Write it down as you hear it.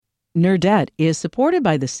Nerdette is supported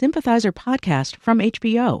by the Sympathizer podcast from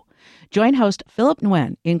HBO. Join host Philip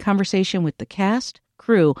Nguyen in conversation with the cast,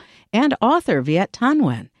 crew, and author Viet Thanh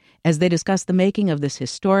Nguyen as they discuss the making of this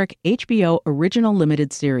historic HBO original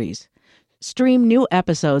limited series. Stream new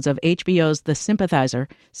episodes of HBO's The Sympathizer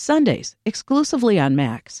Sundays exclusively on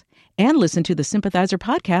Max, and listen to the Sympathizer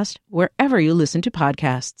podcast wherever you listen to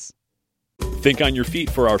podcasts. Think on your feet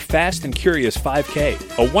for our Fast and Curious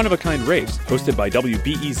 5K, a one-of-a-kind race hosted by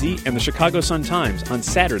WBEZ and the Chicago Sun-Times on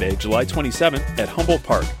Saturday, July 27th at Humboldt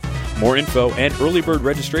Park. More info and early bird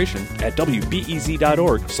registration at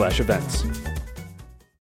wbez.org/events.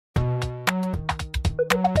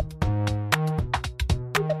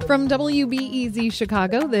 From WBEZ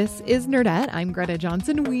Chicago, this is Nerdette. I'm Greta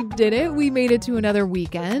Johnson. We did it. We made it to another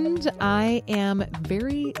weekend. I am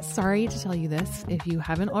very sorry to tell you this, if you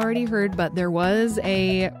haven't already heard, but there was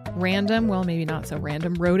a random, well, maybe not so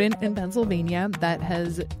random, rodent in Pennsylvania that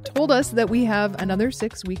has told us that we have another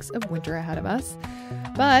 6 weeks of winter ahead of us.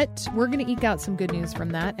 But we're going to eke out some good news from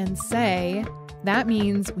that and say that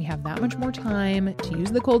means we have that much more time to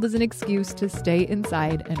use the cold as an excuse to stay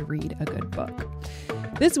inside and read a good book.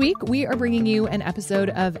 This week, we are bringing you an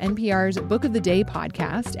episode of NPR's Book of the Day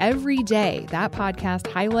podcast. Every day, that podcast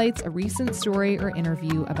highlights a recent story or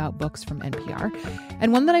interview about books from NPR.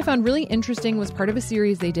 And one that I found really interesting was part of a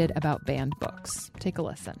series they did about banned books. Take a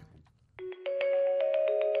listen.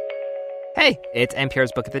 Hey, it's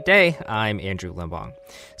NPR's Book of the Day. I'm Andrew Limbong.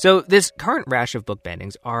 So this current rash of book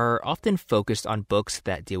bannings are often focused on books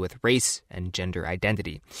that deal with race and gender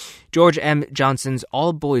identity. George M. Johnson's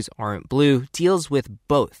All Boys Aren't Blue deals with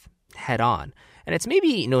both head on. And it's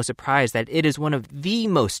maybe no surprise that it is one of the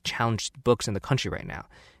most challenged books in the country right now.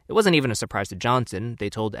 It wasn't even a surprise to Johnson. They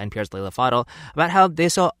told NPR's Leila Fadel about how they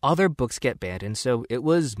saw other books get banned, and so it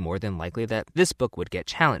was more than likely that this book would get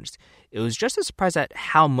challenged. It was just a surprise at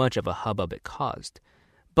how much of a hubbub it caused.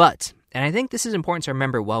 But, and I think this is important to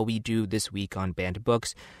remember while we do this week on banned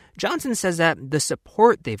books, Johnson says that the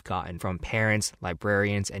support they've gotten from parents,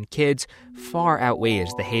 librarians, and kids far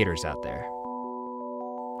outweighs the haters out there.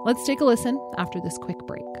 Let's take a listen after this quick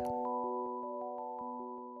break.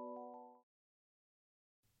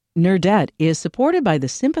 Nerdette is supported by the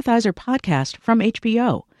Sympathizer podcast from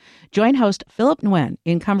HBO. Join host Philip Nguyen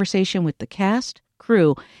in conversation with the cast,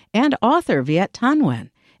 crew, and author Viet Thanh Nguyen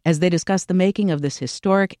as they discuss the making of this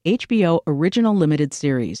historic HBO original limited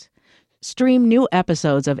series. Stream new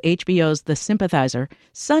episodes of HBO's The Sympathizer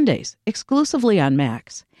Sundays exclusively on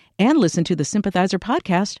Max, and listen to the Sympathizer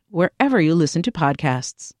podcast wherever you listen to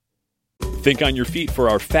podcasts. Think on your feet for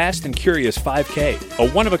our Fast and Curious 5K,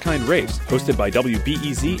 a one-of-a-kind race hosted by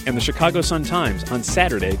WBEZ and the Chicago Sun-Times on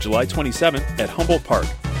Saturday, July 27th at Humboldt Park.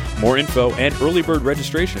 More info and early bird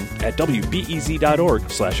registration at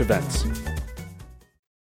wbez.org/events.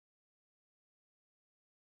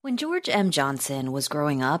 When George M. Johnson was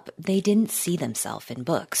growing up, they didn't see themselves in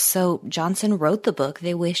books, so Johnson wrote the book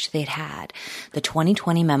they wished they'd had, the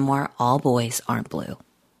 2020 memoir, All Boys Aren't Blue.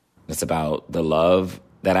 It's about the love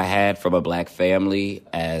that I had from a black family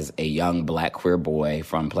as a young black queer boy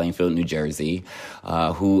from Plainfield, New Jersey,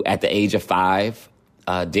 who at the age of 5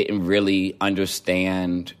 didn't really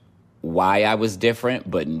understand why I was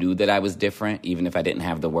different, but knew that I was different, even if I didn't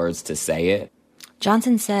have the words to say it.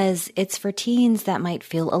 Johnson says it's for teens that might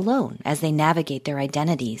feel alone as they navigate their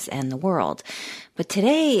identities and the world. But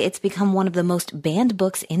today, it's become one of the most banned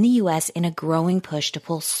books in the U.S. in a growing push to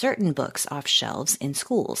pull certain books off shelves in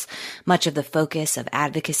schools. Much of the focus of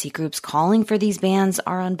advocacy groups calling for these bans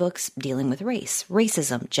are on books dealing with race,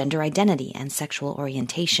 racism, gender identity, and sexual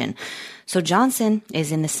orientation. So Johnson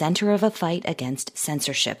is in the center of a fight against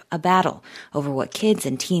censorship, a battle over what kids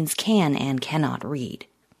and teens can and cannot read.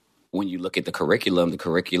 When you look at the curriculum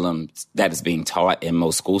that is being taught in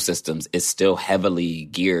most school systems is still heavily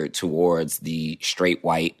geared towards the straight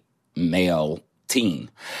white male teen.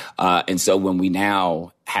 And so when we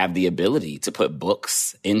now have the ability to put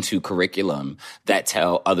books into curriculum that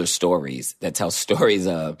tell other stories, that tell stories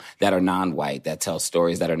that are non-white, that tell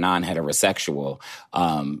stories that are non-heterosexual,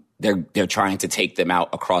 they're trying to take them out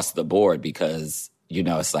across the board because,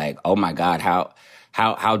 it's like, oh my God, how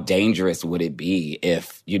dangerous would it be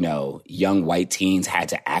if, young white teens had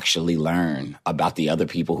to actually learn about the other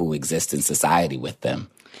people who exist in society with them?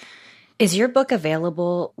 Is your book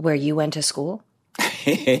available where you went to school?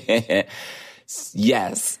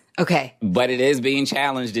 Yes. Okay. But it is being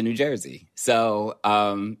challenged in New Jersey. So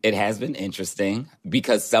it has been interesting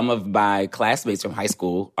because some of my classmates from high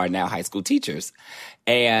school are now high school teachers.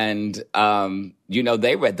 And,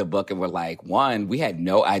 they read the book and were like, one, we had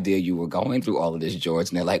no idea you were going through all of this, George.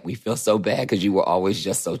 And they're like, we feel so bad because you were always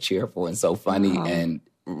just so cheerful and so funny. Aww. And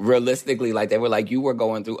realistically, like, they were like, you were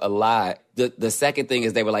going through a lot. The second thing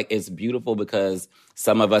is they were like, it's beautiful because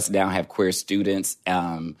some of us now have queer students,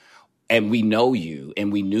 and we know you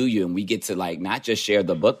and we knew you, and we get to, like, not just share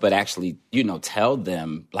the book, but actually, tell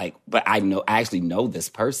them, like, but I actually know this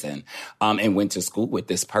person, and went to school with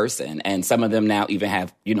this person. And some of them now even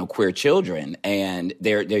have, queer children, and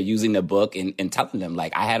they're using the book and telling them,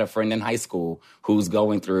 like, I had a friend in high school who's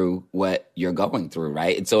going through what you're going through,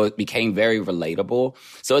 right? And so it became very relatable.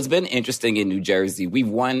 So it's been interesting in New Jersey. We've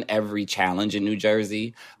won every challenge in New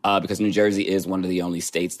Jersey, because New Jersey is one of the only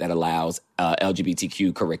states that allows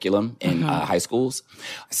LGBTQ curriculum in high schools.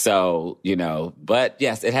 So, but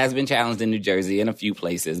yes, it has been challenged in New Jersey in a few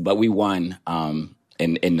places, but we won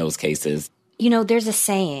in those cases. There's a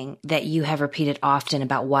saying that you have repeated often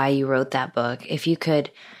about why you wrote that book. If you could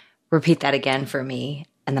repeat that again for me,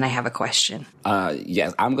 and then I have a question.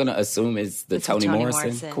 Yes, I'm going to assume it's the Toni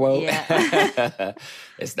Morrison quote. Yeah.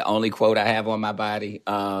 It's the only quote I have on my body. You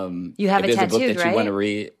have it tattooed, right? If there's a book that you want to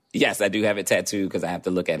read. Yes, I do have it tattooed because I have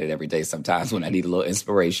to look at it every day sometimes when I need a little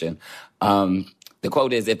inspiration. The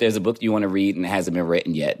quote is, if there's a book you want to read and it hasn't been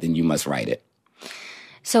written yet, then you must write it.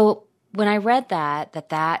 So when I read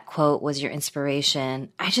that quote was your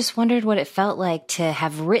inspiration, I just wondered what it felt like to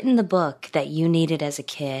have written the book that you needed as a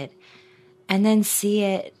kid and then see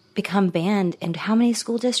it become banned in how many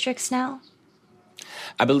school districts now?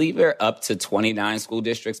 I believe we're up to 29 school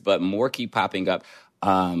districts, but more keep popping up.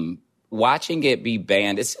 Watching it be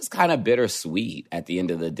banned, it's just kind of bittersweet at the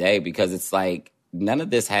end of the day, because it's like none of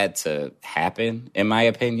this had to happen, in my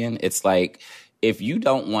opinion. It's like, if you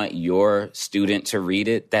don't want your student to read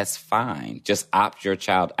it, that's fine. Just opt your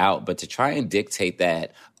child out. But to try and dictate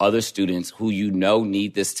that other students who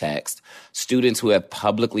need this text, students who have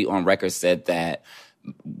publicly on record said that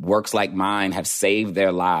works like mine have saved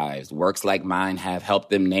their lives, works like mine have helped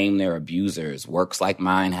them name their abusers, works like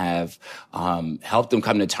mine have helped them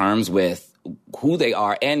come to terms with who they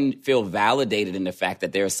are and feel validated in the fact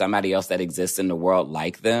that there's somebody else that exists in the world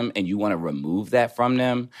like them, and you want to remove that from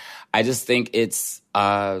them. I just think it's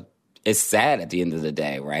sad at the end of the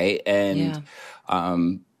day, right? And,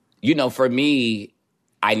 for me,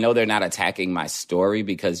 I know they're not attacking my story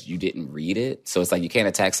because you didn't read it. So it's like you can't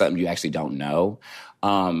attack something you actually don't know.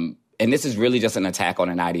 And this is really just an attack on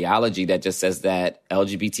an ideology that just says that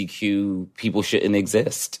LGBTQ people shouldn't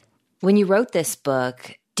exist. When you wrote this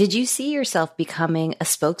book, did you see yourself becoming a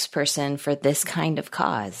spokesperson for this kind of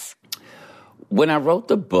cause? When I wrote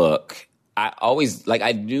the book, I always,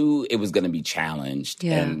 I knew it was going to be challenged.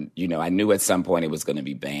 Yeah. And, I knew at some point it was going to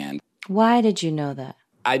be banned. Why did you know that?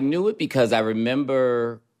 I knew it because I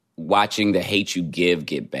remember watching The Hate U Give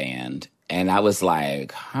get banned. And I was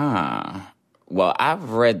like, well,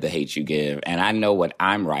 I've read The Hate U Give, and I know what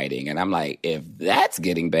I'm writing. And I'm like, if that's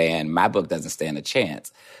getting banned, my book doesn't stand a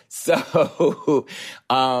chance. So,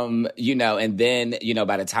 and then,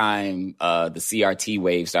 by the time the CRT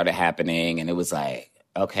wave started happening, and it was like,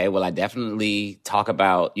 okay, well, I definitely talk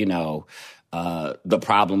about, the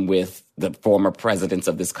problem with the former presidents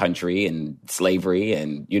of this country and slavery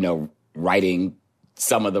and, writing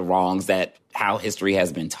some of the wrongs that how history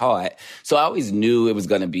has been taught. So I always knew it was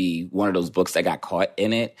going to be one of those books that got caught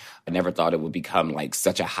in it. I never thought it would become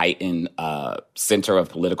such a heightened center of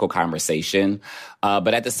political conversation.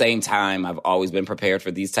 But at the same time, I've always been prepared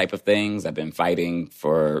for these type of things. I've been fighting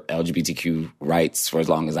for LGBTQ rights for as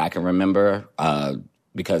long as I can remember,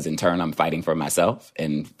 because in turn, I'm fighting for myself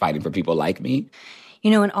and fighting for people like me.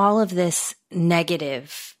 In all of this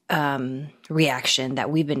negative reaction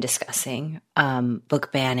that we've been discussing,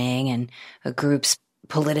 book banning and groups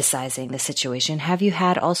politicizing the situation, have you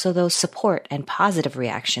had also those support and positive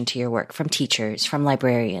reaction to your work from teachers, from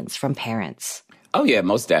librarians, from parents? Oh, yeah,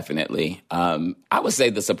 most definitely. I would say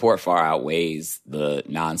the support far outweighs the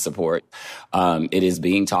non-support. It is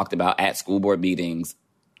being talked about at school board meetings,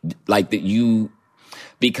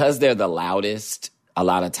 because they're the loudest. A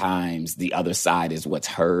lot of times the other side is what's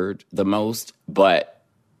heard the most. But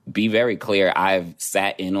be very clear, I've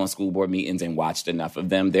sat in on school board meetings and watched enough of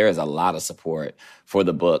them. There is a lot of support for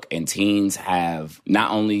the book, and teens have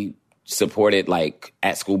not only supported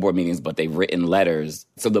at school board meetings, but they've written letters.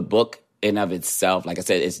 So the book in of itself, like I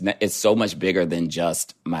said, it's so much bigger than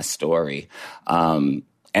just my story. And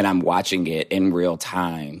I'm watching it in real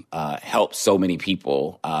time help so many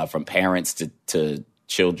people, from parents to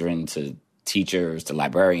children to teachers to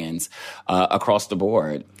librarians across the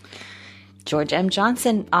board. George M.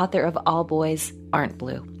 Johnson, author of All Boys Aren't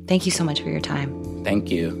Blue. Thank you so much for your time. Thank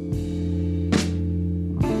you.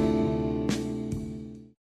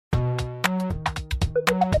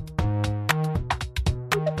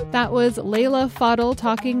 That That was Layla Fadel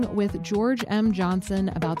talking with George M. Johnson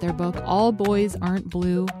about their book, All Boys Aren't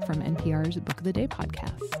Blue, from NPR's Book of the Day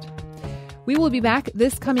podcast. We will be back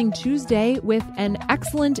this coming Tuesday with an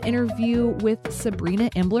excellent interview with Sabrina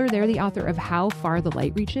Imbler. They're the author of How Far the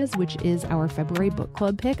Light Reaches, which is our February book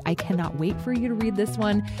club pick. I cannot wait for you to read this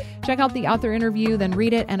one. Check out the author interview, then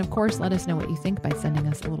read it. And of course, let us know what you think by sending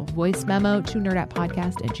us a little voice memo to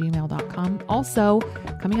nerdatpodcast@gmail.com. Also,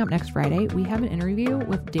 coming up next Friday, we have an interview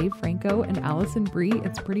with Dave Franco and Allison Brie.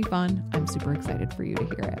 It's pretty fun. I'm super excited for you to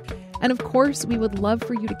hear it. And of course, we would love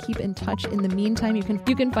for you to keep in touch. In the meantime, you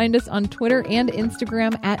can find us on Twitter and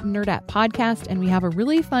Instagram at nerdatpodcast. And we have a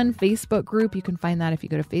really fun Facebook group. You can find that if you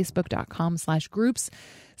go to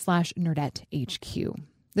facebook.com/groups/nerdathq.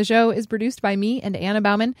 The show is produced by me and Anna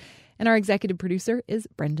Bauman, and our executive producer is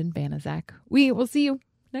Brendan Banaszak. We will see you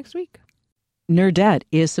next week. Nerdette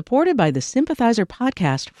is supported by the Sympathizer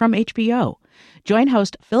podcast from HBO. Join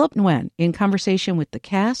host Philip Nguyen in conversation with the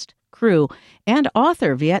cast, crew, and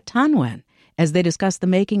author Viet Thanh Nguyen as they discuss the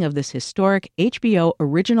making of this historic HBO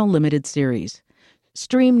original limited series.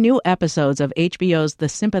 Stream new episodes of HBO's The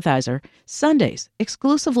Sympathizer Sundays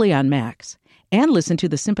exclusively on Max, and listen to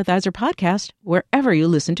the Sympathizer podcast wherever you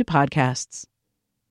listen to podcasts.